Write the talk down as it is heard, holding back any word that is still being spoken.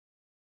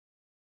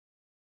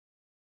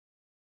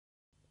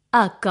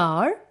A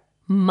car,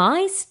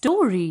 my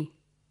story.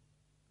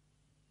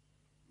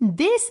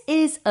 This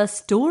is a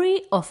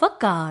story of a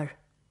car.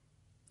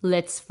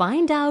 Let's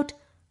find out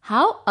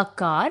how a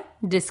car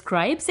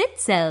describes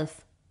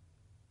itself.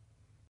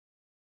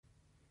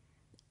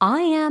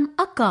 I am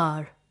a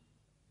car.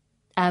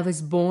 I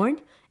was born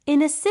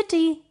in a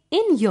city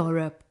in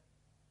Europe.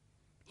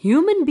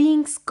 Human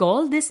beings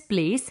call this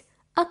place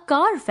a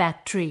car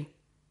factory.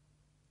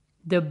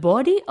 The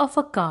body of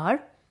a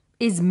car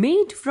is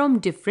made from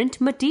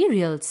different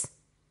materials.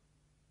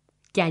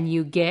 Can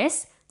you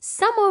guess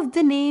some of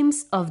the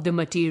names of the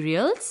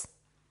materials?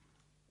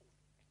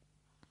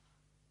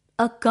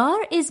 A car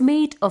is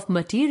made of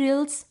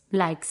materials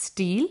like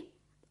steel,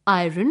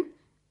 iron,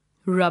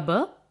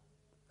 rubber,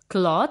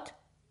 cloth,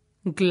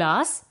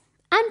 glass,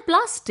 and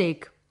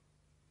plastic.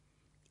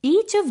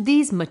 Each of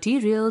these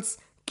materials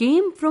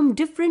came from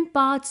different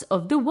parts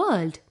of the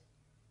world.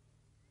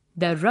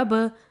 The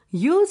rubber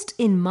used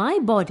in my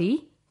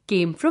body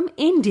came from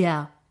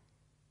India.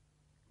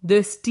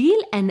 The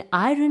steel and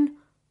iron,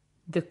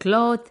 the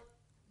cloth,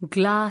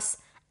 glass,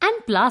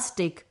 and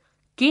plastic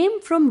came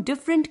from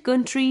different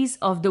countries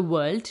of the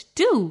world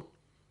too.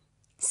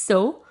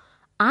 So,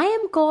 I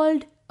am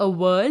called a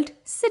world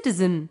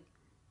citizen.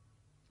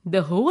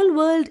 The whole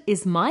world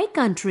is my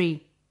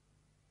country.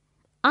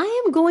 I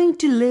am going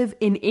to live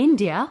in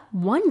India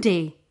one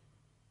day.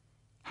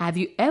 Have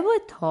you ever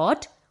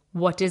thought,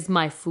 what is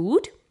my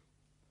food?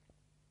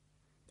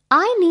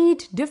 I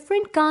need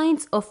different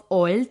kinds of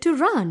oil to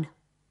run.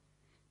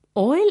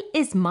 Oil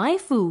is my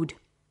food.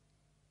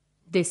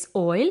 This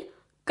oil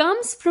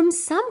comes from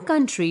some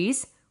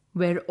countries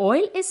where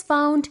oil is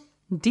found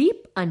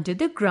deep under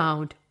the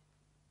ground.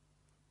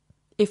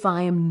 If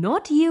I am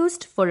not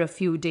used for a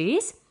few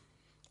days,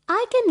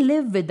 I can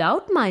live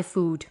without my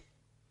food.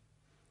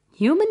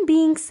 Human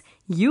beings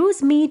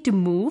use me to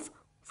move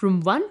from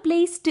one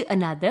place to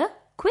another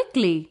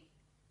quickly.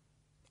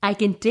 I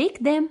can take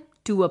them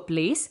to a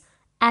place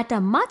at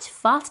a much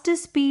faster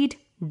speed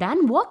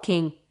than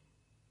walking.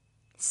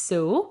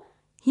 So,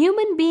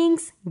 human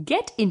beings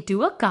get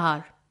into a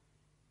car.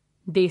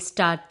 They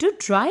start to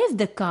drive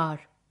the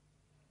car.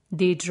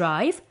 They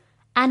drive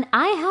and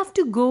I have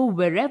to go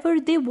wherever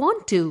they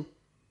want to.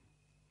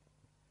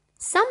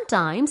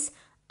 Sometimes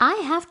I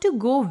have to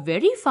go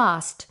very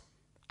fast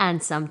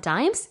and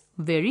sometimes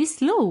very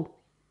slow.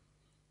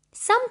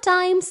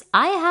 Sometimes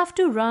I have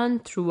to run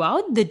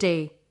throughout the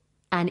day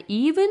and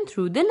even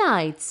through the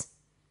nights.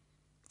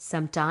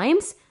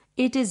 Sometimes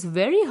it is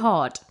very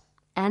hot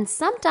and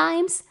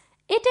sometimes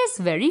it is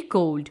very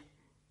cold.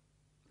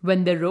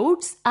 When the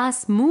roads are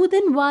smooth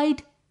and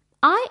wide,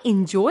 I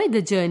enjoy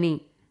the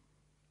journey.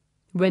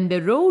 When the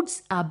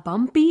roads are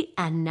bumpy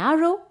and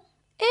narrow,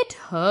 it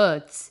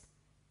hurts.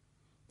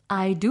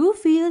 I do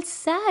feel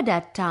sad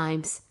at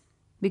times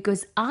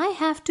because I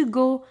have to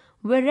go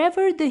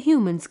wherever the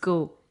humans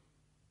go.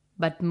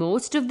 But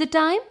most of the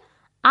time,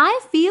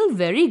 I feel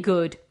very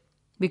good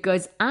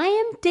because I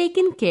am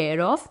taken care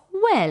of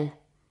well.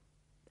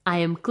 I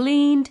am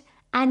cleaned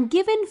and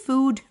given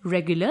food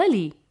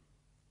regularly.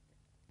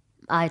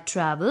 I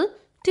travel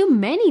to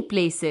many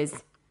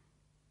places.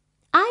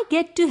 I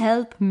get to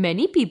help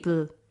many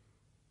people.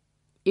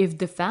 If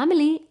the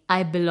family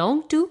I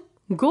belong to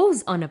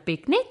goes on a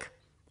picnic,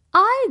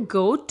 I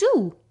go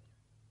too.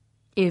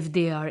 If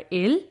they are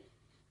ill,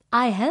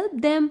 I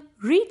help them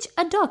reach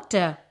a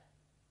doctor.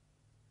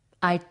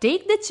 I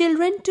take the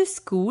children to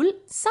school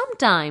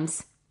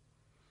sometimes.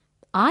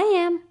 I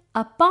am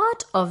a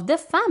part of the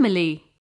family.